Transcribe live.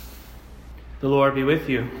The Lord be with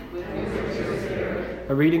you.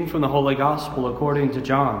 A reading from the Holy Gospel according to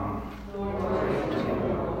John.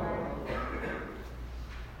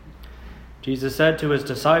 Jesus said to his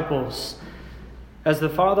disciples, "As the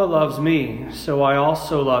Father loves me, so I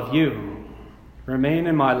also love you. Remain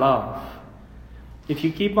in my love. If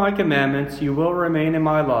you keep my commandments, you will remain in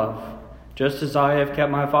my love, just as I have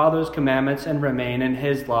kept my Father's commandments and remain in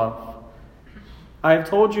his love. I have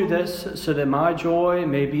told you this so that my joy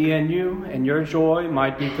may be in you and your joy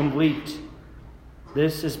might be complete.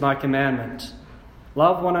 This is my commandment.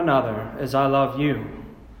 Love one another as I love you.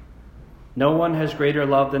 No one has greater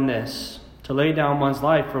love than this, to lay down one's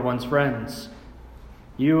life for one's friends.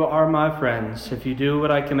 You are my friends if you do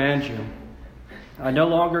what I command you. I no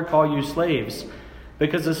longer call you slaves,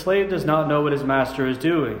 because a slave does not know what his master is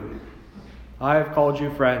doing. I have called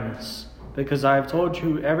you friends, because I have told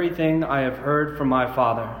you everything I have heard from my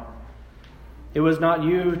Father. It was not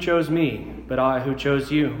you who chose me, but I who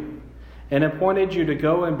chose you, and appointed you to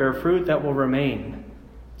go and bear fruit that will remain,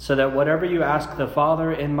 so that whatever you ask the Father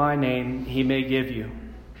in my name, he may give you.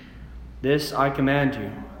 This I command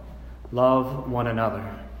you, love one another."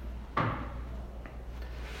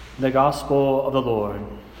 The Gospel of the Lord.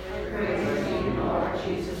 Praise to you, Lord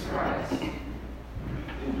Jesus Christ.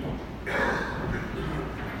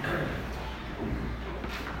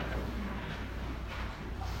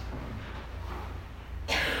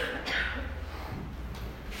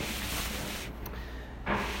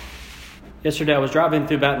 Yesterday I was driving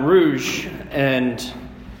through Baton Rouge, and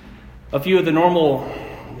a few of the normal,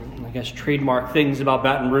 trademark things about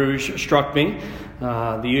Baton Rouge struck me.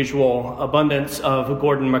 The usual abundance of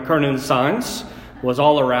Gordon McKernan signs was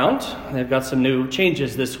all around. They've got some new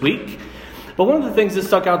changes this week. But one of the things that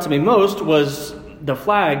stuck out to me most was the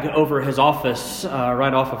flag over his office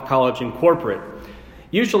right off of College and Corporate.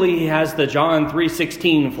 Usually he has the John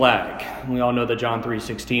 3:16 flag. We all know the John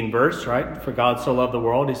 3:16 verse, right? For God so loved the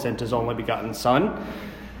world, he sent his only begotten Son.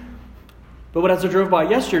 But as I drove by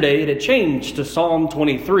yesterday, it had changed to Psalm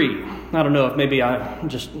 23. I don't know if maybe I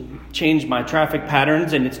just changed my traffic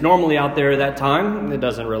patterns and it's normally out there at that time. It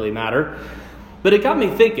doesn't really matter. But it got me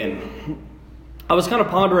thinking. I was kind of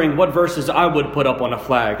pondering what verses I would put up on a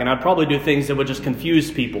flag, and I'd probably do things that would just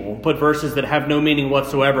confuse people, put verses that have no meaning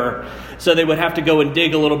whatsoever, so they would have to go and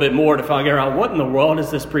dig a little bit more to figure out what in the world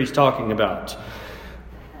is this priest talking about.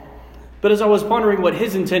 But as I was pondering what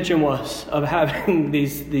his intention was of having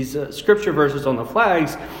these scripture verses on the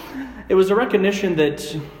flags, it was a recognition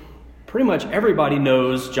that pretty much everybody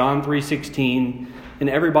knows John 3:16 and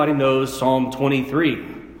everybody knows Psalm 23.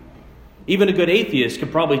 Even a good atheist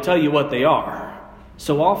could probably tell you what they are.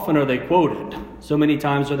 So often are they quoted. So many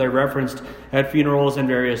times are they referenced at funerals and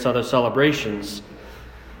various other celebrations.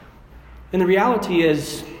 And the reality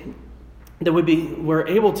is that we're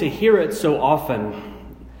able to hear it so often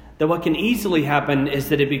that what can easily happen is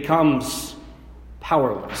that it becomes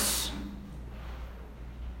powerless.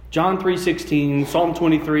 John 3:16, Psalm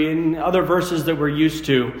 23, and other verses that we're used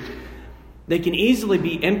to, they can easily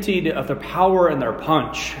be emptied of their power and their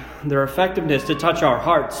punch, their effectiveness to touch our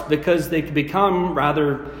hearts, because they can become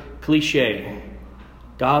rather cliche.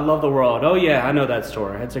 God loved the world. Oh yeah, I know that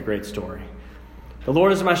story. That's a great story. The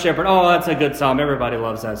Lord is my shepherd. Oh, that's a good psalm. Everybody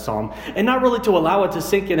loves that psalm. And not really to allow it to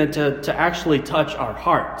sink in and to actually touch our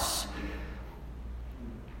hearts.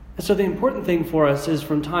 And so the important thing for us is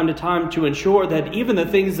from time to time to ensure that even the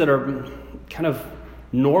things that are kind of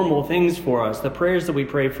normal things for us, the prayers that we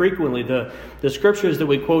pray frequently, the scriptures that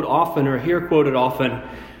we quote often or hear quoted often,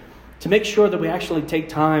 to make sure that we actually take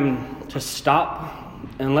time to stop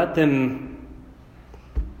and let them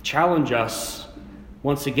challenge us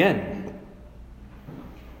once again.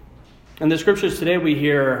 In the scriptures today we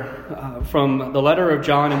hear from the letter of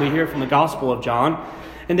John and we hear from the Gospel of John,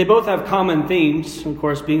 and they both have common themes, of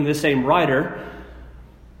course being the same writer.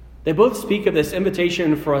 They both speak of this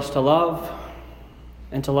invitation for us to love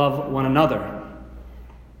and to love one another.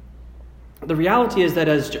 The reality is that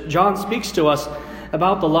as John speaks to us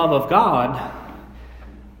about the love of God,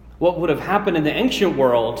 what would have happened in the ancient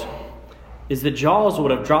world is that jaws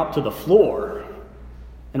would have dropped to the floor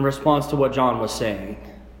in response to what John was saying.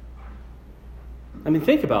 I mean,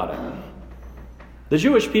 think about it. The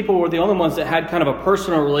Jewish people were the only ones that had kind of a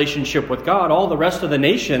personal relationship with God. All the rest of the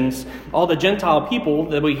nations, all the Gentile people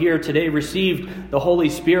that we hear today received the Holy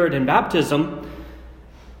Spirit in baptism.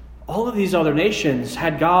 All of these other nations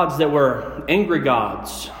had gods that were angry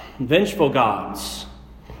gods, vengeful gods,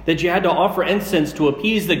 that you had to offer incense to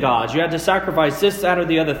appease the gods. You had to sacrifice this, that, or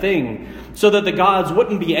the other thing so that the gods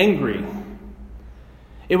wouldn't be angry.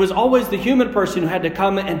 It was always the human person who had to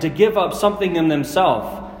come and to give up something in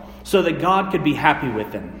themselves so that God could be happy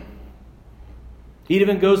with them. He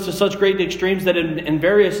even goes to such great extremes that in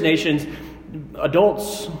various nations,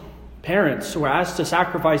 adults, parents were asked to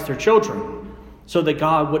sacrifice their children so that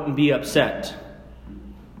God wouldn't be upset.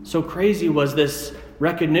 So crazy was this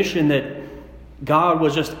recognition that God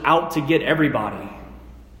was just out to get everybody.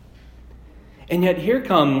 And yet here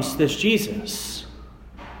comes this Jesus,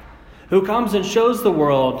 who comes and shows the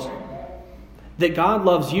world that God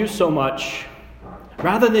loves you so much.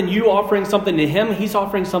 Rather than you offering something to him, he's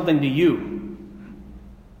offering something to you.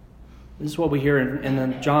 This is what we hear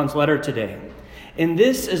in John's letter today. And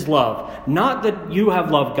this is love. Not that you have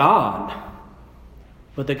loved God,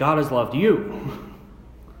 but that God has loved you.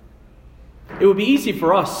 It would be easy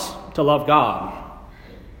for us to love God.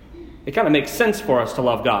 It kind of makes sense for us to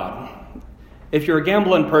love God. If you're a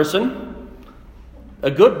gambling person,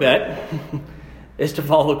 a good bet is to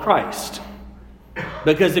follow Christ.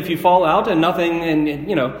 Because if you fall out and nothing,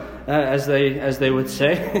 and as they would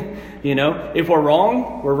say, if we're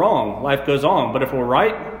wrong, we're wrong. Life goes on. But if we're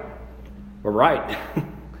right, we're right.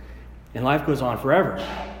 And life goes on forever.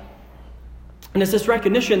 And it's this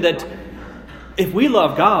recognition that if we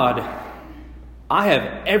love God, I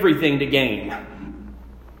have everything to gain.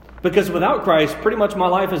 Because without Christ, pretty much my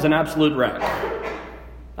life is an absolute wreck.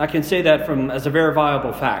 I can say that as a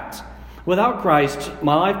verifiable fact. Without Christ,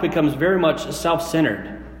 my life becomes very much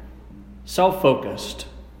self-centered, self-focused.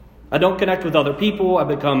 I don't connect with other people. I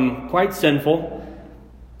become quite sinful.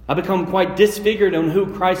 I become quite disfigured on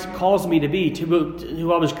who Christ calls me to be, to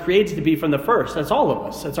who I was created to be from the first. That's all of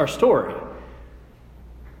us. That's our story.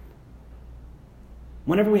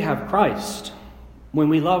 Whenever we have Christ, when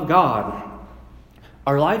we love God,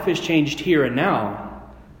 our life is changed here and now,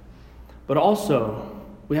 but also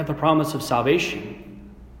we have the promise of salvation.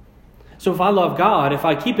 So if I love God, if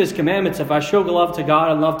I keep his commandments, if I show love to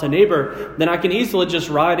God and love to neighbor, then I can easily just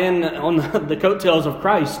ride in on the coattails of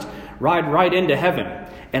Christ, ride right into heaven,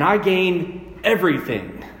 and I gain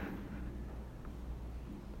everything.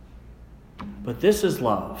 But this is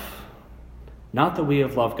love. Not that we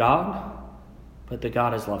have loved God, but that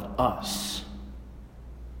God has loved us.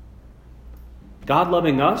 God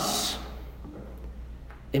loving us,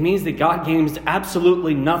 it means that God gains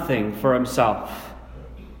absolutely nothing for himself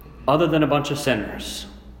other than a bunch of sinners.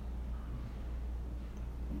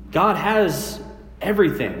 God has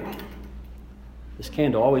everything. This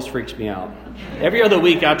candle always freaks me out. Every other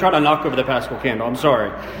week I try to knock over the Paschal candle. I'm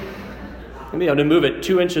sorry. Maybe I have to move it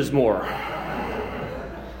 2 inches more.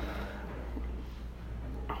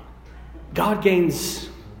 God gains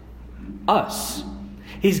us.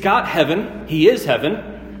 He's got heaven. He is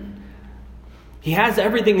heaven. He has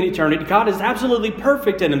everything in eternity. God is absolutely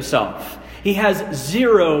perfect in himself. He has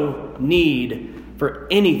zero need for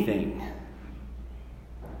anything.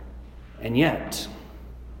 And yet,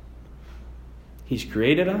 he's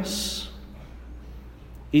created us.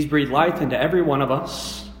 He's breathed life into every one of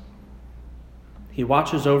us. He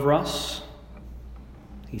watches over us.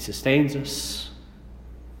 He sustains us.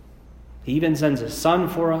 He even sends his Son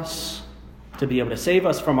for us to be able to save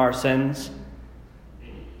us from our sins.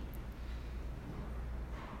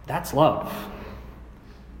 That's love.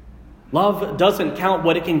 Love doesn't count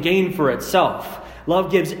what it can gain for itself.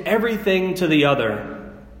 Love gives everything to the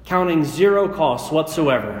other, counting zero costs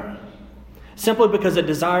whatsoever, simply because it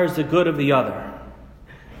desires the good of the other.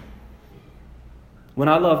 When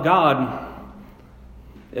I love God,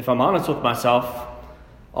 if I'm honest with myself,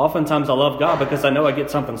 oftentimes I love God because I know I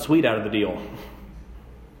get something sweet out of the deal.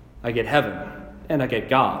 I get heaven, and I get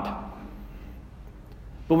God.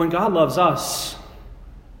 But when God loves us,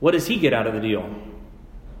 what does he get out of the deal?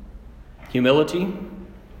 Humility.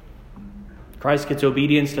 Christ gets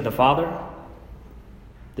obedience to the Father.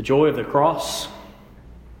 The joy of the cross.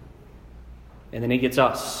 And then he gets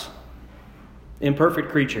us, imperfect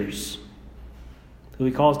creatures, who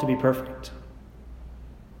he calls to be perfect.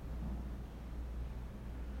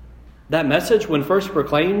 That message, when first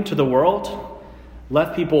proclaimed to the world,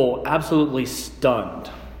 left people absolutely stunned.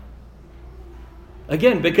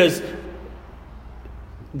 Again, because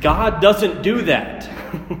God doesn't do that.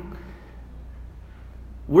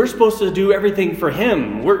 We're supposed to do everything for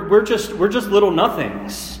him. We're just little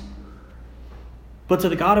nothings. But to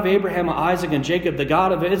the God of Abraham, Isaac, and Jacob, the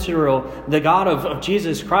God of Israel, the God of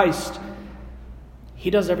Jesus Christ, he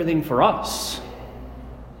does everything for us.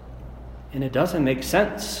 And it doesn't make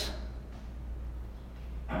sense.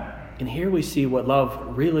 And here we see what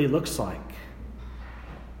love really looks like.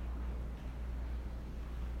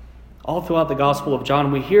 All throughout the Gospel of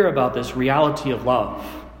John, we hear about this reality of love.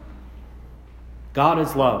 God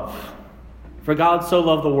is love. For God so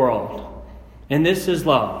loved the world. And this is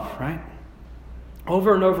love, right?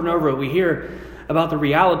 Over and over and over, we hear about the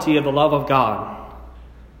reality of the love of God.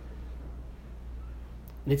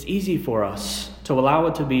 And it's easy for us to allow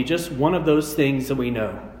it to be just one of those things that we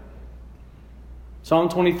know. Psalm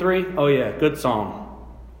 23, oh yeah, good psalm.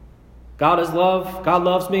 God is love, God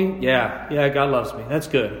loves me, yeah, God loves me, that's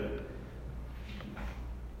good.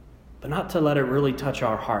 But not to let it really touch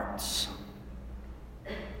our hearts.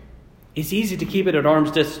 It's easy to keep it at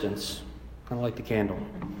arm's distance, kind of like the candle.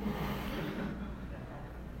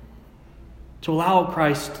 To allow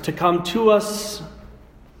Christ to come to us,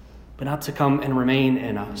 but not to come and remain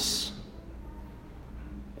in us.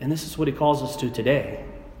 And this is what he calls us to today.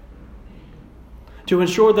 To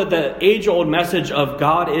ensure that the age-old message of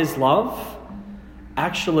God is love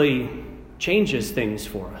actually changes things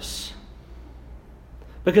for us.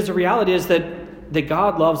 Because the reality is that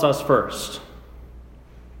God loves us first.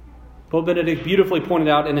 Pope Benedict beautifully pointed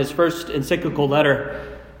out in his first encyclical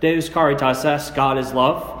letter, Deus Caritas Est, God is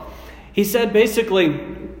love. He said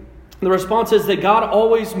basically, the response is that God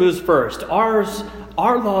always moves first. Our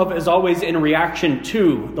love is always in reaction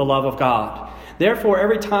to the love of God. Therefore,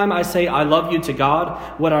 every time I say I love you to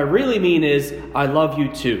God, what I really mean is I love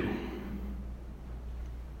you too.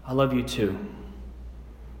 I love you too.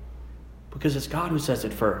 Because it's God who says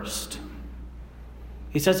it first.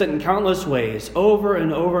 He says it in countless ways, over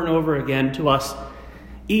and over and over again to us,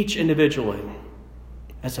 each individually,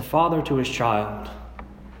 as a father to his child.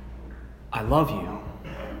 I love you.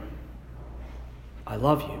 I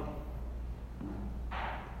love you.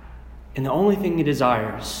 And the only thing he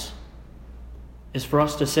desires is for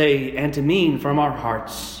us to say and to mean from our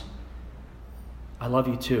hearts, I love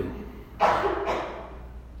you too.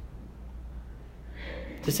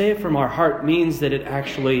 To say it from our heart means that it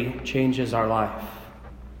actually changes our life.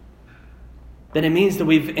 That it means that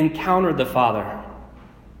we've encountered the Father.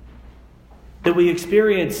 That we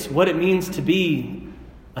experience what it means to be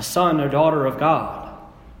a son or daughter of God.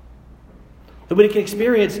 That we can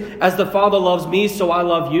experience, as the Father loves me, so I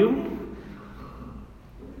love you.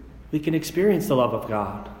 We can experience the love of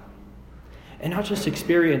God. And not just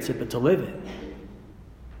experience it, but to live it.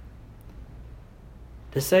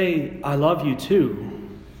 To say, I love you too,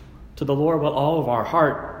 to the Lord with all of our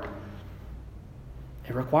heart,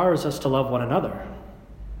 it requires us to love one another.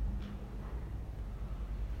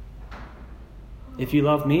 If you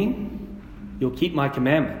love me, you'll keep my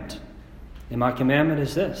commandment. And my commandment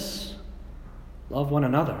is this: love one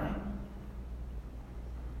another.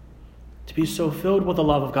 To be so filled with the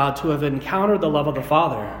love of God, to have encountered the love of the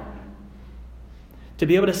Father, to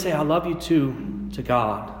be able to say, I love you too, to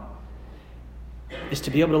God, is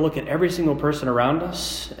to be able to look at every single person around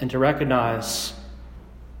us and to recognize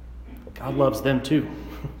God loves them too.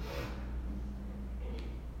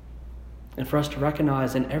 And for us to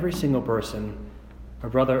recognize in every single person a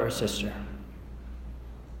brother or sister.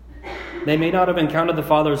 They may not have encountered the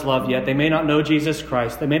Father's love yet. They may not know Jesus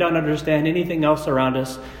Christ. They may not understand anything else around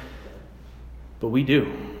us. But we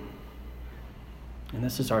do. And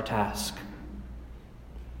this is our task.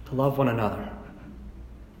 To love one another.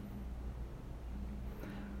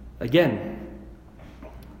 Again,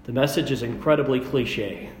 the message is incredibly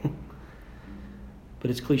cliche. But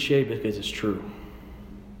it's cliche because it's true.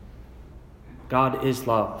 God is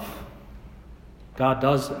love. God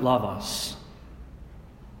does love us.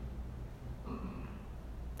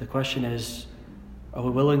 The question is, are we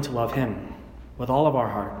willing to love him with all of our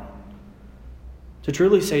heart? To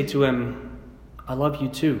truly say to him, I love you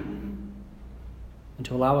too. And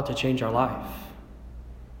to allow it to change our life.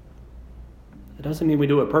 It doesn't mean we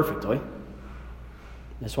do it perfectly.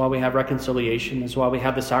 That's why we have reconciliation. That's why we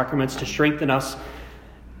have the sacraments to strengthen us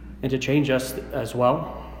and to change us as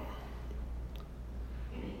well.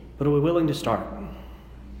 But are we willing to start?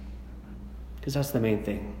 Because that's the main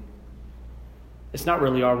thing. It's not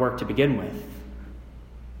really our work to begin with.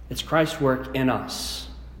 It's Christ's work in us.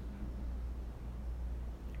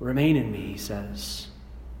 Remain in me, he says.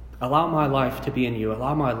 Allow my life to be in you.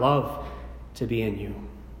 Allow my love to be in you.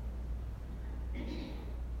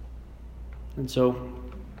 And so,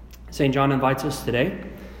 St. John invites us today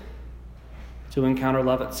to encounter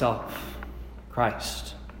love itself,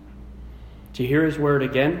 Christ. To hear his word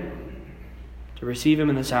again, to receive him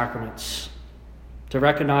in the sacraments, to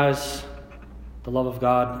recognize the love of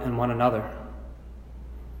God in one another.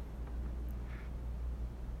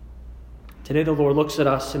 Today the Lord looks at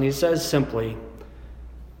us and he says simply,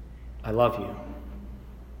 I love you.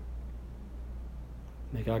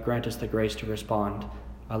 May God grant us the grace to respond,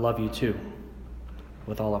 I love you too,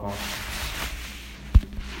 with all of our heart.